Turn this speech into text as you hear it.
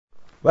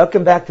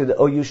Welcome back to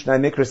the OU Shnai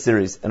Mikra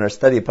series in our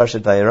study of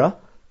Parshat Vayerah.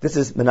 This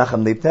is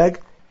Menachem Leibtag.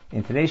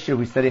 In today's year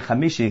we study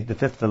Chamishi, the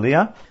fifth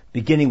Aliyah,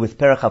 beginning with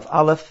Perach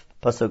Aleph,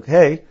 Pasuk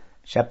Hey,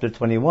 chapter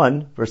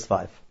 21, verse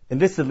 5. In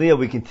this Aliyah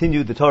we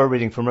continue the Torah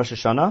reading from Rosh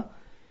Hashanah,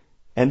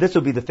 and this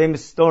will be the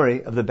famous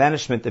story of the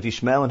banishment of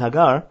Ishmael and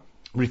Hagar,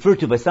 referred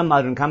to by some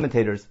modern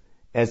commentators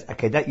as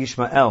Akedat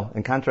Yishmael,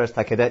 in contrast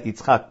to Akedat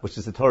Yitzchak, which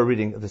is the Torah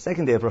reading of the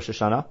second day of Rosh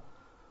Hashanah.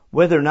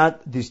 Whether or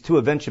not these two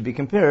events should be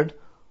compared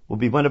will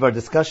be one of our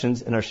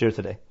discussions in our shir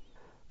today.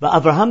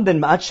 Va'Avraham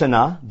ben Ma'at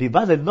Shana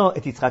bivaled lo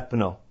et Yitzchak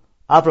beno.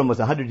 Avram was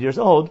 100 years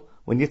old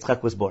when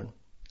Yitzchak was born.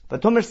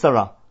 Vatomer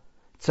Sarah,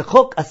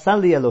 tzachok asar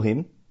li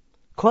Elohim,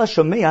 ko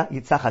hashomea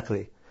yitzchak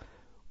li.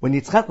 When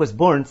Yitzchak was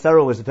born,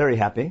 Sarah was very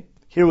happy.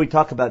 Here we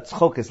talk about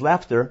tzachok as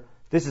laughter.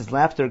 This is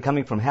laughter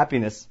coming from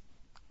happiness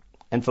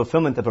and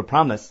fulfillment of a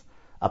promise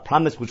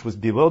which was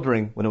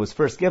bewildering when it was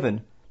first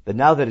given, but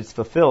now that it's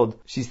fulfilled,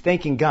 she's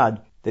thanking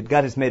God that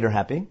God has made her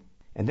happy.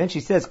 And then she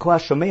says, Ko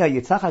hashomea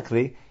yitzchak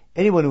li,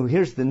 anyone who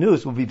hears the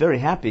news will be very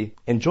happy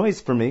and joys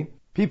for me.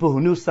 People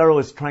who knew Sarah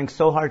was trying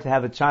so hard to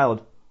have a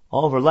child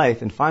all of her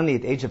life, and finally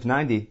at the age of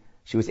 90,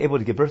 she was able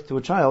to give birth to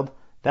a child,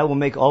 that will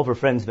make all of her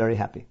friends very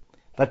happy.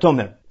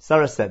 Vatomer,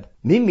 Sarah said,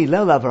 Mi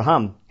milel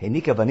Avraham,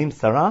 henika vanim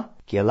Sarah,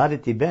 ki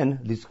aladeti ben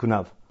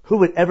lizkunav. Who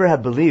would ever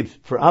have believed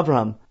for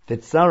Avraham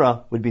that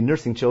Sarah would be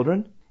nursing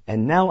children,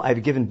 and now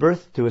I've given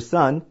birth to a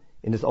son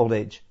in his old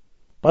age.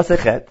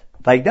 Pasachet,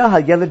 Vayigdal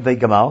hayeled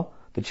vaygamal,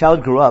 the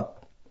child grew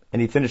up, and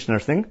he finished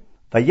nursing.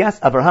 Vayas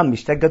Avraham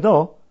mishteh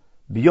gadol,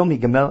 biyom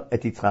higamel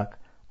et Yitzchak.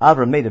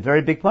 Avram made a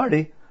very big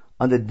party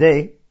on the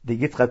day that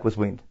Yitzchak was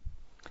weaned.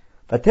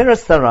 Vatera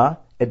Sarah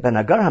et ben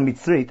Hagar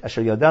hamitzrit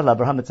asher yodah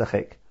l'Avraham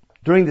etzachek.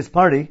 During this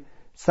party,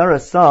 Sarah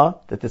saw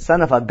that the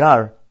son of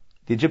Hagar,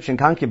 the Egyptian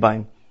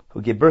concubine,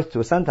 who gave birth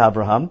to a son to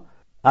Avraham,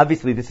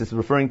 obviously this is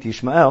referring to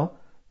Ishmael,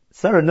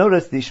 Sarah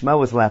noticed that Ishmael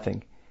was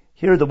laughing.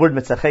 Here the word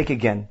metzachek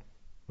again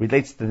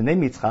relates to the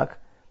name Yitzchak,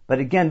 but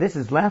again, this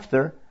is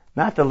laughter,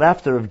 not the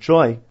laughter of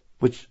joy,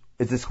 which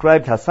is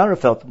described how Sarah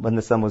felt when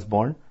the son was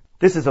born.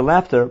 This is a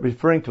laughter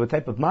referring to a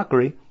type of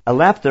mockery, a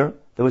laughter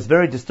that was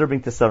very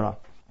disturbing to Sarah.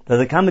 Now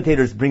the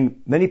commentators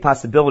bring many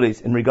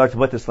possibilities in regard to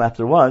what this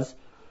laughter was.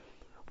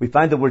 We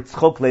find the word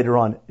tzchok later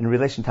on in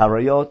relation to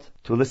harayot,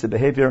 to illicit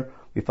behavior.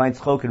 We find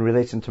tzchok in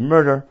relation to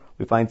murder.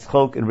 We find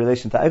tzchok in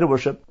relation to idol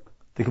worship.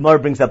 The Gemara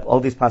brings up all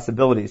these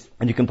possibilities,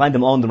 and you can find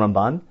them all in the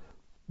Ramban.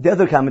 The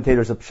other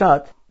commentators of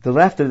Pshat, the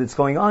laughter that's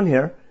going on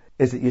here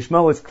is that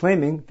Ishmael is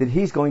claiming that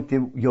he's going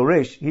to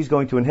Yoresh, he's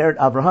going to inherit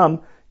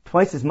Avraham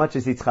twice as much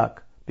as Yitzchak,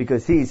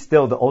 because he's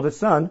still the oldest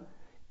son.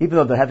 Even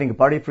though they're having a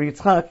party for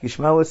Yitzchak,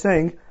 Ishmael is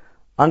saying,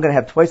 I'm going to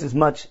have twice as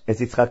much as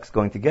Yitzchak is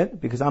going to get,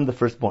 because I'm the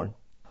firstborn.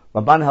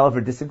 Ramban,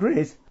 however,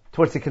 disagrees.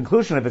 Towards the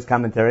conclusion of his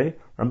commentary,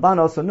 Ramban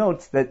also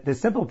notes that the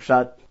simple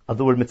pshat of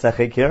the word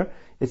mitzachek here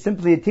is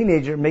simply a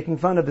teenager making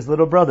fun of his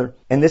little brother.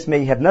 And this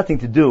may have nothing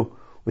to do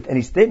with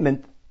any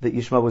statement that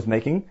Ishmael was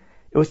making.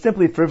 It was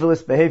simply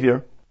frivolous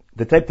behavior,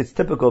 the type that's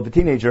typical of a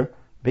teenager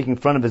making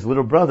fun of his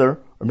little brother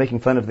or making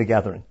fun of the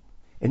gathering.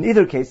 In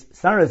either case,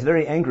 Sarah is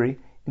very angry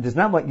and does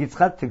not want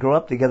Yitzchak to grow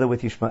up together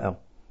with Ishmael.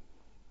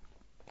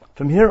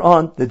 From here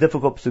on, the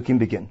difficult psukim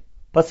begin.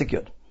 Pasuk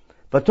Yod.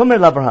 Vatomer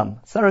l'Avraham,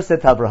 Sarah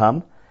said to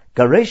Avraham,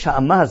 Garesh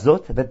ha'amah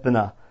hazot vet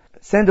bena,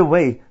 send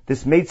away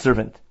this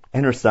maidservant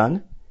and her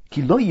son,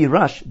 ki lo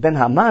yirash ben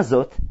ha'amah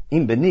hazot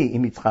im beni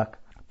im Yitzchak,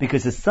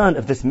 because the son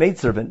of this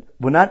maidservant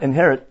will not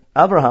inherit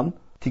Avraham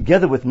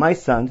together with my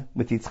son,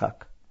 with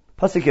Yitzchak.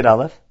 Pasuk Yud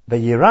Aleph,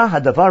 Vayerah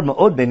hadavar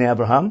ma'od b'nei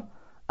Avraham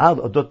al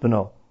odot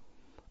beno.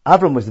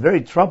 Avram was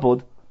very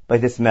troubled by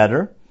this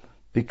matter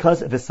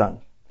because of his son.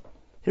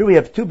 Here we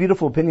have two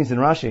beautiful opinions in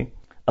Rashi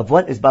of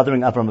what is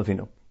bothering Avram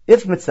Avinu.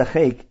 If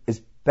mitzachek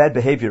is bad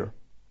behavior,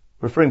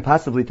 referring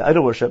possibly to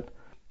idol worship,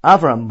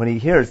 Avram, when he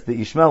hears that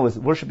Ishmael was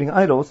worshipping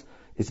idols,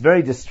 is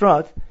very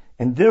distraught,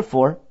 and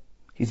therefore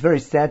he's very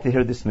sad to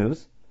hear this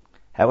news.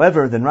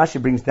 However, then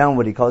Rashi brings down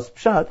what he calls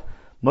pshat.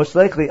 Most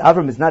likely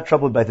Avram is not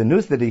troubled by the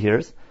news that he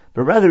hears,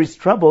 but rather he's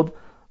troubled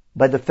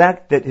by the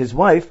fact that his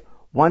wife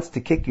wants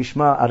to kick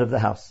Ishmael out of the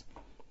house.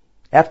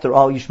 After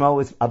all, Ishmael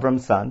was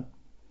Avram's son.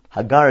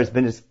 Hagar has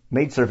been his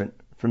maidservant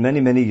for many,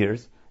 many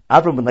years.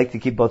 Avram would like to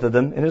keep both of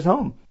them in his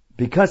home.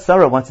 Because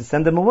Sarah wants to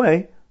send them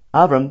away,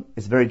 Avram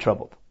is very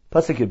troubled.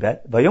 Pasuk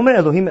Yud, Vayomer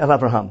Elohim el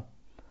Avraham.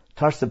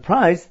 To our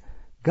surprise,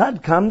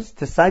 God comes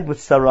to side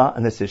with Sarah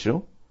on this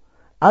issue.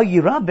 Al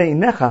yira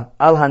be'inecha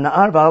al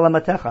hana'ar v'al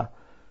amatecha.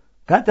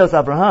 God tells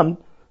Avraham,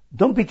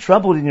 don't be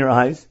troubled in your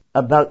eyes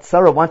about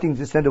Sarah wanting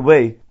to send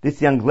away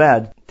this young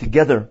lad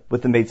together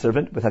with the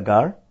maidservant, with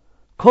Hagar.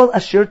 Kol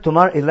asher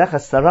tomar elecha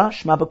Sarah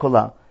shma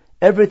b'kola.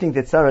 Everything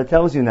that Sarah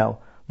tells you now,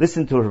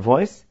 listen to her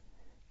voice.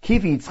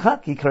 Kivi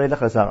Yitzchak yikarei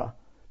lecha Zara.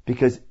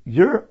 Because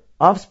your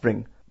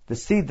offspring, the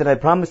seed that I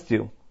promised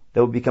you,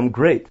 that will become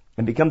great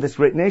and become this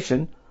great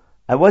nation,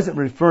 I wasn't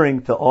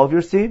referring to all of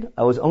your seed,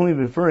 I was only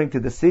referring to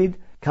the seed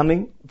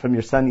coming from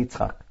your son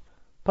Yitzchak.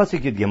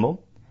 Pasuk Yud Gimel.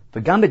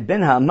 V'gam et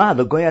ben ha'amah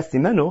lo goy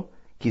asimenu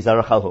ki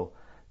zarachalhu.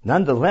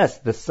 Nonetheless,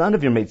 the son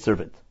of your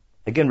maidservant,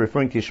 again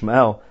referring to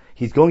Ishmael,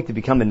 he's going to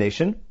become a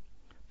nation.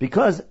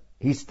 because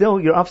he's still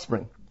your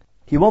offspring.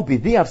 He won't be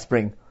the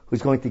offspring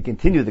who's going to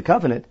continue the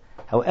covenant.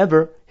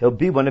 However, he'll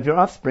be one of your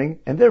offspring,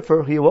 and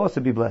therefore he will also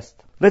be blessed.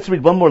 Let's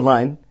read one more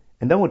line,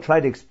 and then we'll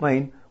try to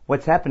explain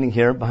what's happening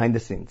here behind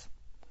the scenes.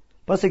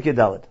 Pasuk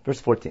Yudaled,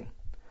 verse 14.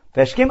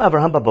 V'yashkem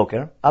Avraham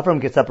baboker,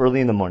 Avram gets up early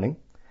in the morning.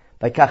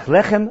 V'ykach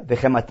lechem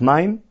v'chemat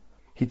mayim,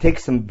 he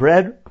takes some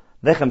bread.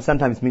 Lechem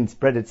sometimes means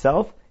bread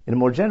itself. In a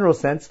more general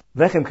sense,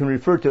 lechem can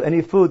refer to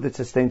any food that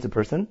sustains a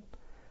person.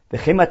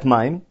 V'chemat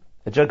mayim,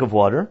 a jug of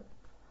water.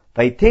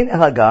 V'yitein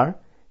el Hagar,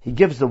 he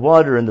gives the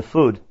water and the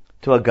food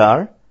to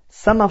Hagar.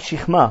 Samav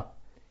shichma,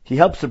 he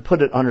helps her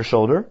put it on her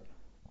shoulder.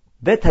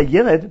 Vet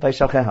hayiled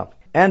v'yishalcheha,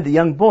 and the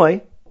young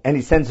boy, and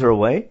he sends her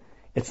away.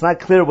 It's not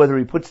clear whether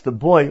he puts the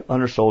boy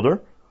on her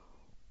shoulder,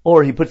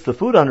 or he puts the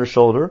food on her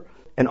shoulder,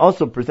 and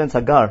also presents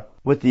Hagar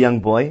with the young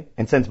boy,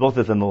 and sends both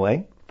of them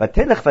away.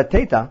 Vatelech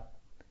vateta,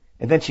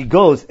 and then she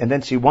goes, and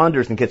then she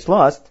wanders and gets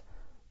lost.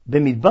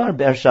 B'midbar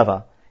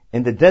Beersheva,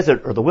 in the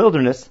desert or the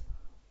wilderness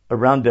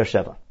around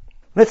Beersheva.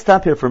 Let's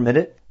stop here for a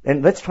minute,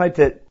 and let's try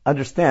to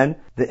understand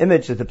the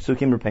image that the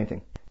Psukim are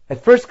painting.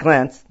 At first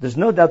glance, there's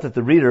no doubt that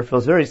the reader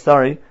feels very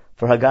sorry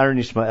for Hagar and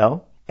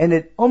Ishmael, and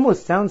it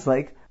almost sounds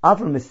like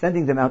Avram is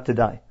sending them out to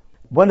die.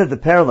 One of the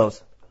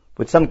parallels,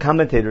 with some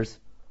commentators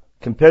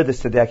compare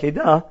this to the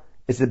Akedah,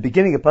 is the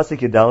beginning of Pasuk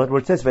Yudaled, where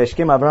it says,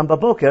 V'yashkem Avraham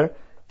baboker,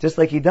 just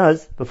like he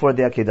does before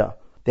the Akedah.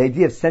 The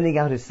idea of sending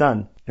out his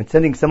son and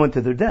sending someone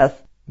to their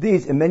death,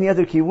 these and many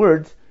other key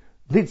words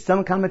lead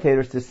some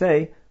commentators to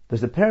say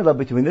there's a parallel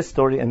between this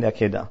story and the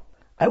Akedah.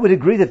 I would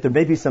agree that there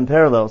may be some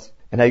parallels,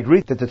 and I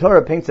agree that the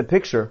Torah paints a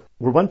picture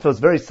where one feels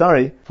very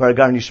sorry for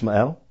Hagar and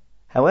Ishmael.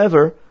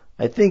 However,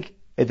 I think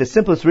at the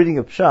simplest reading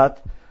of Pshat,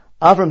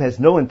 Avram has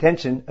no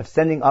intention of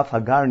sending off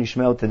Hagar and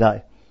Ishmael to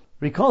die.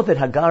 Recall that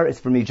Hagar is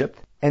from Egypt,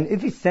 and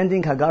if he's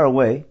sending Hagar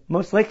away,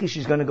 most likely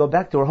she's going to go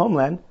back to her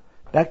homeland,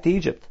 back to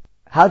Egypt.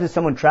 How does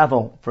someone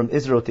travel from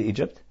Israel to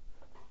Egypt?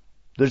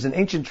 There's an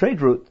ancient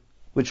trade route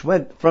which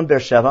went from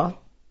Beersheba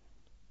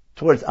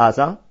towards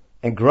Gaza,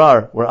 and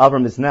Gerar, where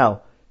Avram is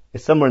now,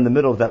 is somewhere in the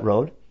middle of that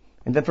road.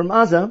 And then from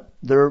Gaza,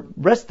 there are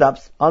rest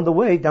stops on the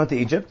way down to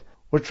Egypt,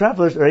 where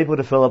travelers are able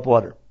to fill up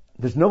water.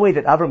 There's no way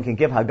that Avram can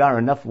give Hagar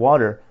enough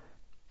water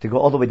to go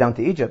all the way down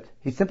to Egypt.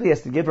 He simply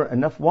has to give her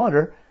enough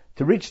water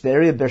to reach the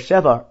area of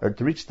Beersheba, or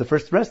to reach the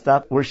first rest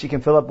stop where she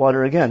can fill up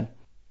water again.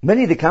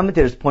 Many of the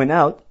commentators point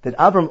out that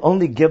Avram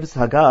only gives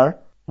Hagar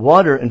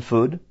water and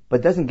food,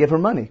 but doesn't give her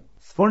money.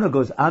 Sforno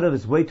goes out of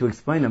his way to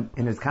explain him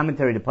in his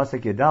commentary to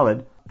Pasuk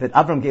Yudaled that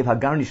Avram gave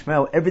Hagar and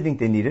Ishmael everything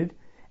they needed,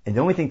 and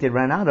the only thing they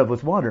ran out of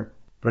was water.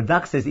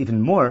 Radak says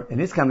even more in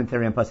his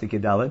commentary on Pasuk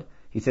Yudaled.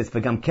 He says,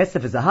 "V'gam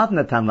kesef v'zahav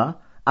natan la,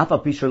 af al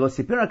pi shelo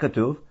sipir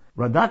hakatuv."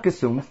 Radak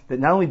assumes that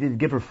not only did he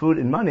give her food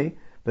and money,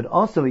 but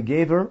also he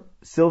gave her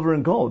silver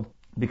and gold,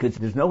 because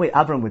there's no way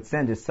Avram would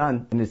send his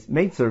son and his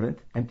maidservant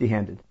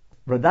empty-handed.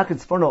 Radak and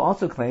Sforno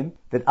also claim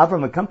that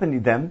Avram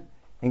accompanied them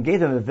and gave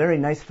them a very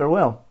nice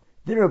farewell.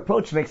 Their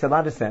approach makes a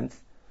lot of sense,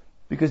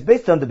 because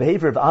based on the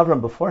behavior of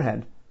Avram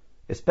beforehand,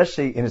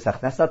 especially in his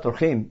achnasat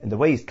orchim and the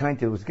way he's kind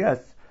to his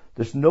guests,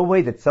 there's no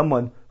way that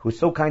someone who's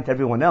so kind to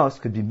everyone else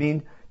could be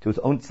mean to his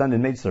own son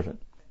and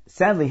maidservant.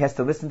 Sadly, he has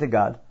to listen to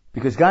God,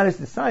 because God has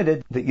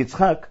decided that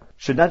Yitzchak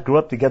should not grow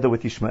up together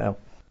with Ishmael.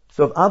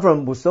 So if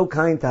Avram was so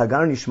kind to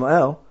Hagar and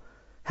Ishmael,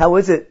 how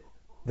is it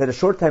that a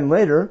short time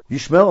later,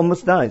 Ishmael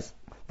almost dies?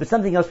 There's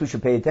something else we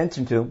should pay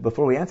attention to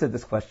before we answer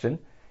this question,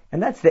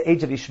 and that's the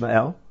age of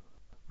Ishmael.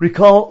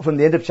 Recall from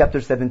the end of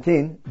chapter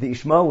 17, the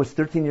Ishmael was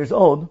 13 years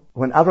old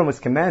when Avram was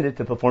commanded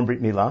to perform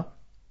Brit Milah.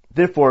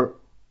 Therefore,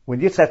 when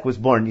Yitzchak was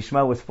born,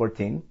 Ishmael was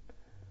 14.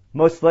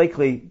 Most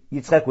likely,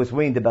 Yitzchak was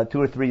weaned about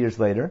 2 or 3 years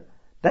later.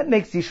 That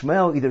makes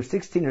Ishmael either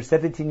 16 or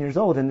 17 years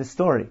old in this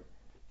story.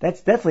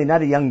 That's definitely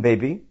not a young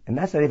baby, and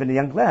that's not even a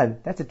young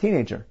lad. That's a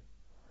teenager.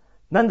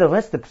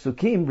 Nonetheless, the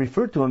Psukim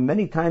refer to him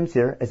many times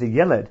here as a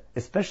Yeled,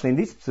 especially in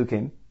these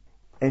Psukim.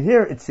 And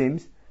here it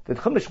seems that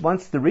Chumash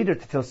wants the reader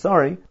to feel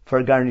sorry for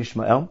Hagar and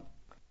Ishmael.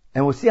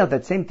 And we'll see how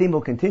that same theme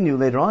will continue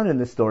later on in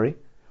the story,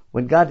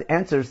 when God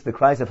answers the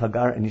cries of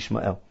Hagar and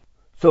Ishmael.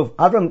 So if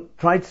Avram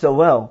tried so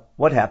well,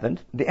 what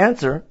happened? The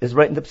answer is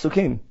right in the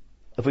Psukim.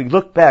 If we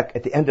look back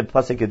at the end of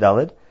Pasuk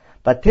Yudaled,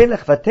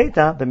 Vatelech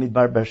vateta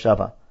b'midbar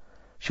Beersheva.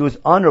 She was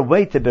on her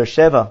way to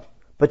Beersheba,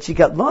 but she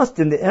got lost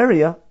in the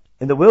area,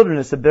 in the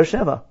wilderness of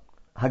Beersheba.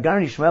 Hagar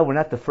and Ishmael were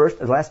not the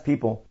first or last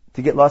people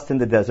to get lost in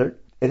the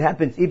desert. It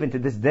happens even to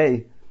this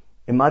day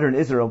in modern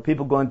Israel.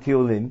 People go on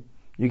Tiolim.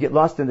 You get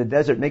lost in the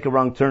desert, make a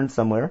wrong turn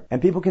somewhere,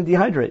 and people can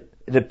dehydrate.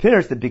 It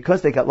appears that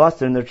because they got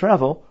lost in their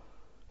travel,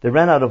 they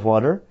ran out of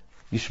water.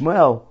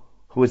 Ishmael,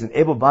 who was an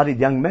able-bodied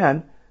young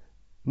man,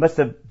 must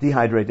have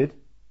dehydrated,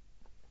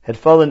 had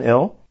fallen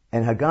ill,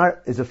 and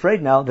Hagar is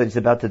afraid now that he's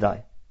about to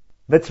die.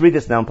 Let's read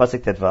this now in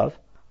Pasuk Tetvav.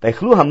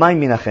 Vaychlu hamayim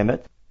min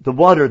hachemet. The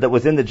water that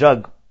was in the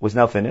jug was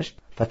now finished.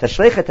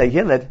 Vatashlechet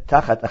hayeled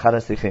tachat achar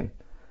hasichim.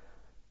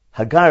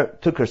 Hagar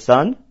took her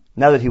son,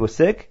 now that he was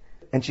sick,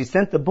 and she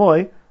sent the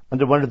boy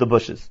under one of the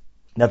bushes.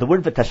 Now the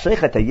word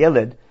vatashlechet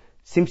hayeled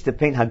seems to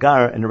paint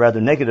Hagar in a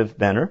rather negative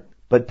manner,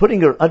 but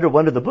putting her under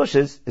one of the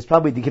bushes is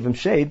probably to give him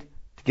shade,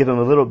 to give him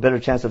a little better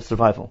chance of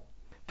survival.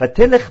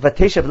 Vatelech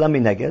vateshav la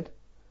mineged.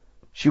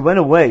 She went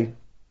away.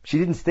 She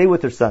didn't stay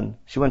with her son.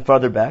 She went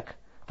farther back.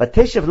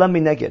 Vateshav la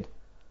mineged.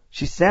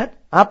 She sat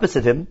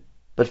opposite him,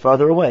 but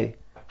farther away.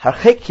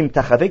 Harchek kim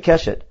tachave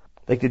keshet,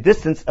 like the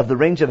distance of the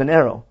range of an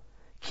arrow.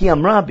 Ki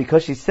amra,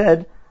 because she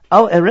said,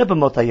 Al ereba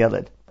mot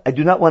hayeled. I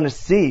do not want to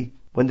see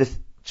when this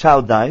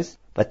child dies.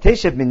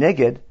 Vateshav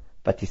mineged,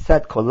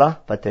 vatisat kolah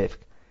vatevk.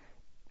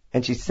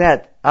 And she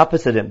sat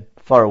opposite him,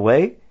 far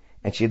away,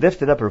 and she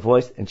lifted up her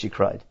voice and she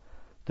cried.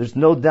 There's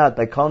no doubt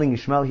by calling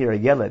Yishmael here a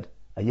yeled,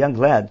 a young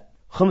lad,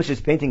 Chumash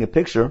is painting a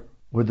picture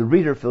where the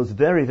reader feels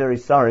very, very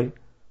sorry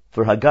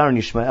for Hagar and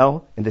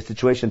Yishmael in the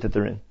situation that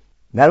they're in.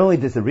 Not only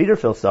does the reader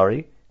feel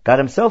sorry, God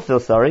himself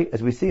feels sorry,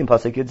 as we see in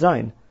Pasuk Yud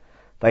Zayin.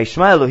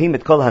 Vayishma Elohim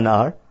et kol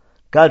hanar,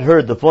 God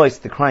heard the voice,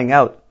 the crying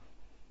out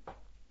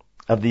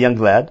of the young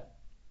lad.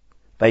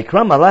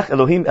 Vayikra malach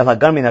Elohim el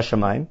Hagar min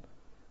hashamayim,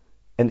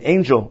 an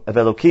angel of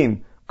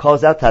Elohim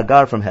calls out to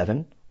Hagar from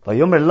heaven.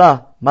 Vayomer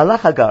la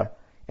malach Hagar,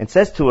 and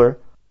says to her,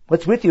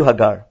 what's with you,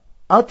 Hagar?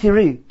 Al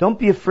tiri, don't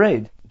be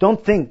afraid.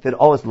 Don't think that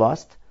all is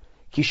lost.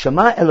 Ki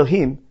shama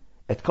Elohim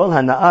et kol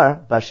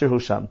hana'ar b'asher hu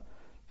sham,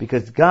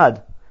 because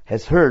God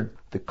has heard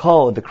the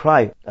call, the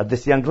cry of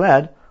this young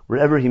lad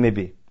wherever he may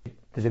be.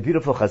 There's a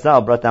beautiful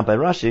chazal brought down by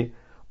Rashi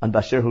on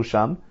Basher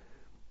Husham.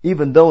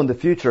 Even though in the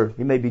future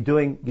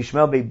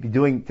Yishmael may be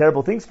doing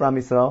terrible things for Am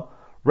Yisrael,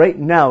 right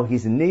now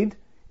he's in need,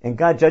 and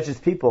God judges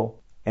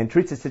people and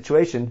treats the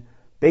situation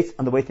based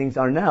on the way things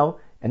are now,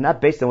 and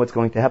not based on what's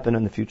going to happen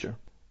in the future.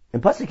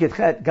 In Pasuk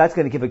Yetchet, God's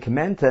going to give a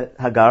command to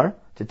Hagar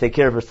to take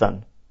care of her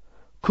son.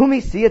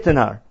 Kumi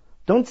siyatanar.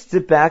 Don't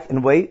sit back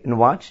and wait and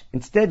watch.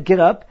 Instead, get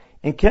up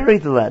and carry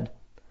the lad.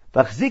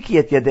 V'achziki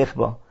et yadech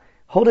bo.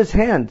 Hold his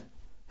hand.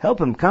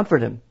 Help him,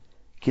 comfort him.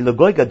 Ki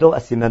logoy gadol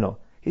asimeno.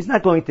 He's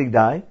not going to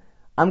die.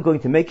 I'm going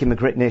to make him a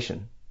great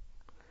nation.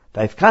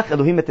 V'ayifkach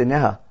Elohim et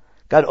eineha.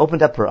 God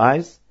opened up her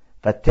eyes.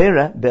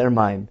 V'tera be'er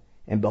mayim.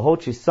 And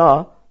behold, she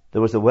saw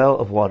there was a well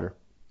of water.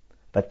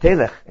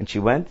 V'telech, and she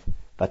went.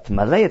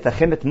 V'tmalei et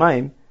achem et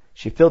mayim.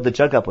 She filled the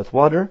jug up with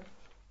water.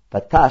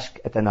 V'tashk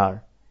et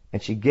anar.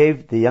 And she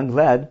gave the young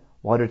lad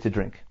water to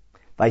drink.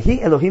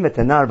 Vayhi Elohim et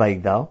anar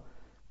vayigdal.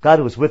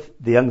 God was with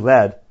the young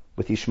lad,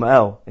 with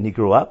Yishmael, and he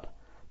grew up.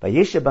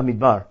 Vayeshe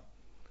bamidbar.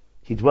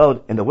 He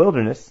dwelled in the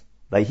wilderness.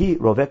 Vayhi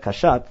roveh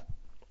kashat.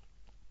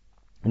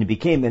 And he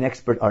became an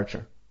expert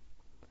archer.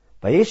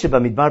 Vayeshe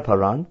bamidbar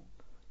Paran.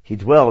 He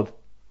dwelled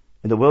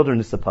in the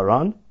wilderness of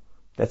Paran.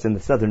 That's in the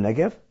southern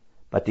Negev.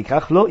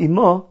 Vatikach lo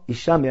imo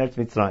isha me'eretz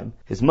Mitzrayim.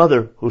 His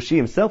mother, who she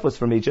himself was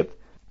from Egypt,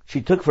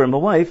 she took for him a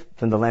wife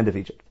from the land of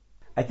Egypt.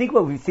 I think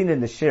what we've seen in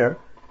the shir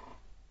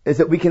is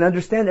that we can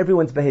understand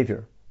everyone's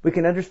behavior. We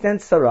can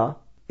understand Sarah,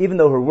 even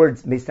though her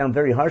words may sound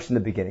very harsh in the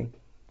beginning.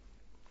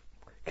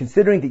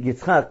 Considering that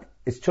Yitzchak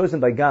is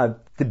chosen by God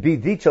to be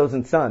the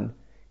chosen son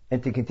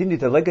and to continue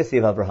the legacy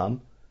of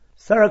Abraham,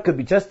 Sarah could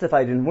be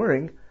justified in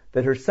worrying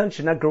that her son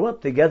should not grow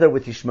up together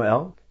with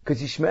Ishmael,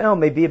 because Ishmael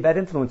may be a bad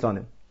influence on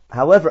him.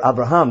 However,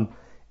 Abraham,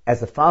 as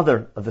the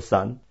father of the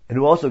son, and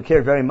who also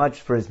cared very much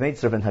for his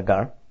maidservant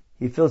Hagar,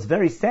 he feels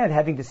very sad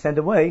having to send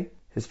away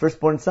his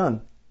firstborn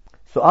son.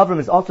 So Avram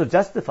is also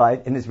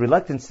justified in his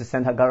reluctance to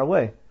send Hagar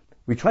away.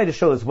 We try to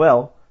show as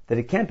well that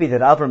it can't be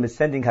that Avram is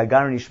sending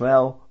Hagar and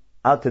Ishmael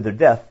out to their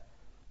death.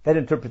 That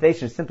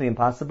interpretation is simply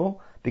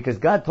impossible, because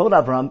God told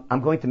Avram,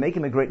 I'm going to make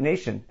him a great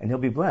nation, and he'll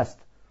be blessed.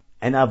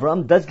 And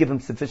Avram does give him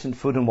sufficient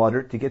food and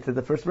water to get to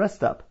the first rest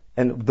stop.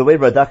 And the way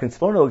Radak and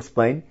Sforno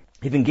explain,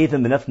 he even gave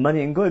them enough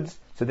money and goods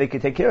so they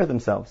could take care of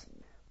themselves.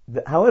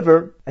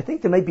 However, I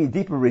think there might be a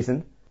deeper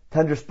reason to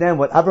understand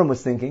what Avram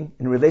was thinking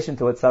in relation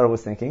to what Sarah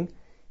was thinking.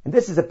 And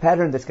this is a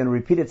pattern that's going to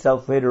repeat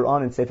itself later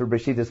on in Sefer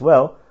Bereshit as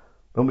well,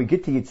 when we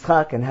get to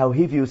Yitzchak and how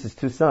he views his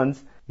two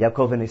sons,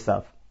 Yaakov and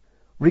Esav.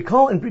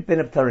 Recall in Brit Ben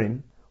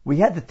Abtarim, we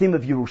had the theme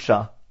of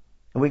Yerusha,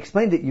 and we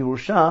explained that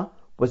Yerusha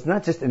was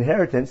not just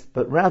inheritance,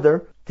 but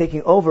rather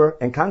taking over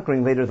and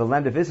conquering later the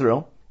land of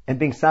Israel and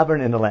being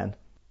sovereign in the land.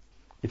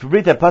 If you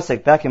read that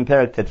pasuk back in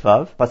Perek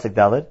Tetvav, pasuk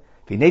Daled,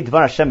 V'nei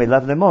dvar Hashem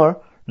elav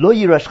lemor, lo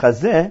yirash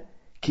chazeh,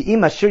 ki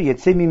im asher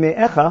yetzei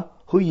mime'echa,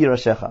 hu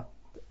yirashecha.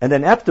 And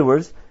then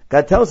afterwards,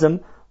 God tells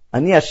him,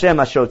 Ani Hashem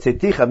asher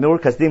hotzeticha me'ur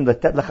kasdim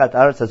letet lecha et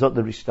haaretz hazot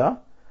l'rishta.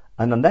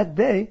 And on that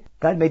day,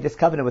 God made this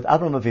covenant with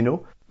Avraham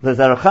Avinu,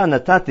 L'zaracha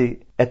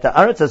natati et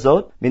haaretz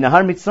hazot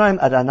minahar Mitzrayim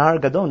ad nahar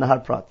gadol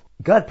nahar Prat.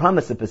 God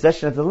promised the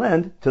possession of the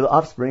land to the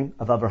offspring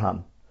of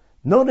Abraham.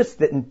 Notice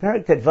that in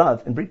Perek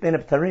Tetvav, in Brit Ben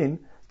Abtarim,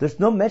 there's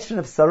no mention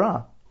of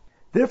Sarah.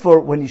 Therefore,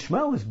 when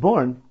Yishmael was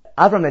born,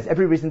 Abraham has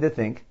every reason to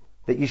think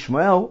that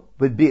Yishmael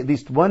would be at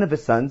least one of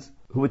his sons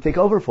who would take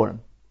over for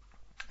him.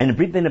 And in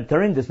Brit Ben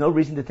Abtarim, there's no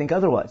reason to think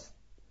otherwise.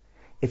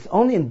 It's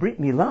only in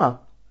Brit Milah,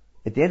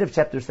 at the end of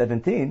chapter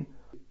 17,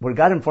 where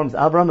God informs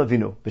Abraham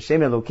Avinu, B'Shem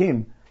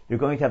Elokim, you're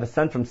going to have a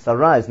son from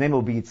Sarah, his name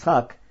will be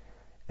Yitzchak.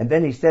 And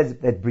then he says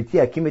that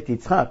Briti Akimet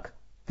Yitzchak,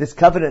 this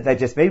covenant that I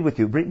just made with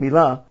you, Brit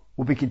Milah,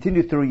 will be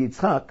continued through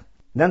Yitzchak.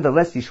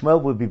 Nonetheless,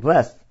 Yishmael will be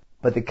blessed,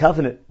 but the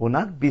covenant will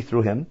not be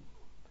through him.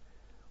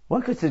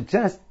 one could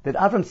suggest that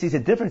Avram sees a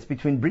difference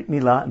between Brit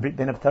Milah and Brit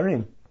Ben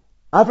Abtarim.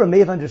 Avram may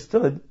have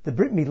understood that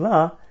Brit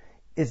Milah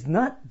is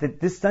not that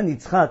this son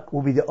Yitzchak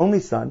will be the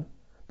only son,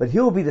 but he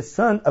will be the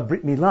son of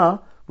Brit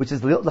Milah, which is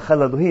Liot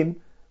L'chal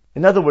Elohim.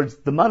 In other words,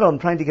 the model I'm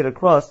trying to get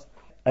across,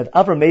 that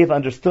Avram may have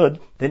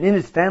understood that in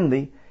his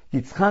family,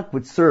 Yitzchak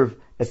would serve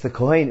as the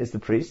Kohen, as the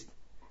priest,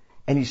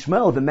 and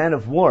Ishmael, the man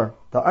of war,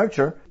 the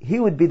archer, he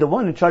would be the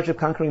one in charge of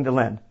conquering the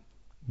land.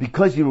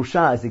 Because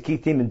Yerusha is the key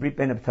theme in Brit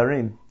Ben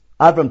Abtarim,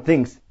 Avram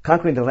thinks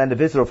conquering the land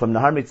of Israel from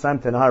Nahar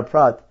Mitzrayim to Nahar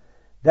Prat,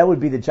 that would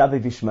be the job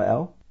of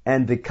Ishmael,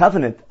 and the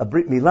covenant of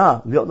Brit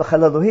Milah, Liot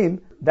L'chal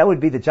Elohim, that would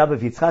be the job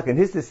of Yitzchak and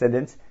his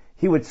descendants.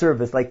 He would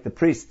serve as like the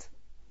priest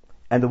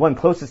and the one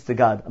closest to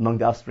God among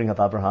the offspring of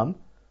Abraham.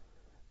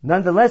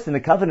 Nonetheless, in the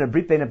covenant of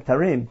Brit Ben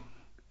Abtarim,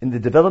 in the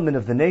development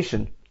of the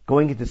nation,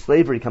 going into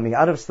slavery, coming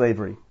out of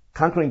slavery,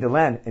 conquering the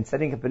land and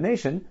setting up a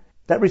nation,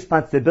 that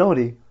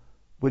responsibility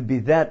would be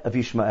that of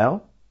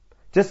Ishmael.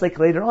 Just like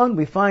later on,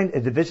 we find a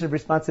division of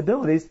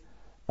responsibilities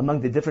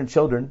among the different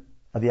children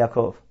of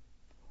Yaakov.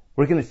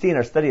 We're going to see in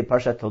our study of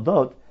Parshat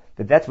Toldot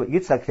that that's what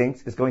Yitzchak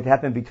thinks is going to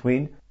happen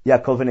between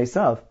Yaakov and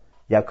Esav.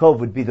 Yaakov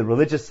would be the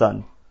religious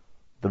son,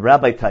 the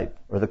rabbi type,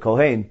 or the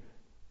Kohen,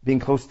 being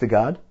close to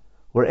God,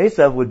 where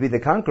Esav would be the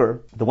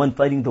conqueror, the one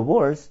fighting the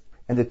wars,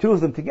 and the two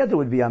of them together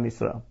would be Am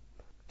Yisrael.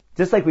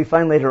 Just like we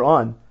find later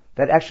on,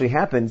 that actually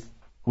happens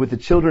with the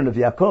children of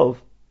Yaakov,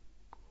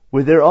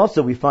 where there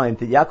also we find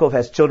that Yaakov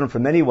has children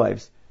from many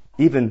wives,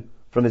 even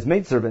from his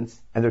maidservants,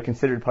 and they're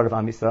considered part of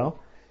Am Yisrael.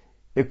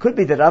 It could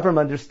be that Avram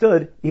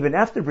understood, even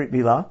after Brit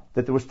Milah,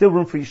 that there was still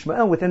room for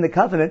Ishmael within the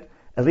covenant,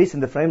 at least in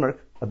the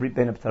framework of Brit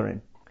Ben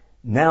Abtarim.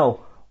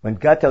 Now, when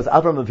God tells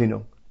Avram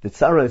Avinu that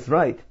Sarah is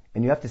right,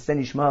 and you have to send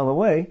Ishmael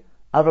away,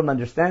 Avram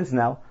understands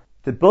now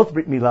that both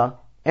Brit Milah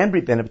and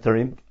Brit Ben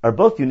Abtarim are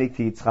both unique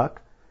to Yitzchak.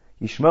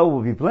 Ishmael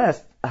will be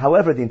blessed.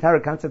 However, the entire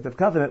concept of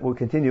covenant will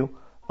continue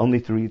only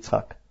through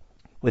Yitzchak.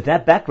 With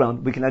that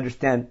background, we can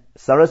understand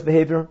Sarah's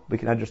behavior, we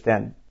can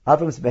understand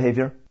Avram's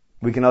behavior,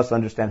 we can also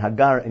understand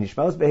Hagar and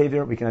Ishmael's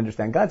behavior, we can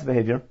understand God's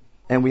behavior,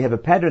 and we have a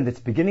pattern that's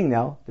beginning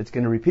now that's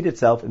going to repeat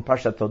itself in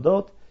Parshat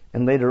Toldot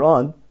and later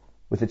on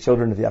with the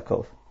children of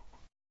Yaakov.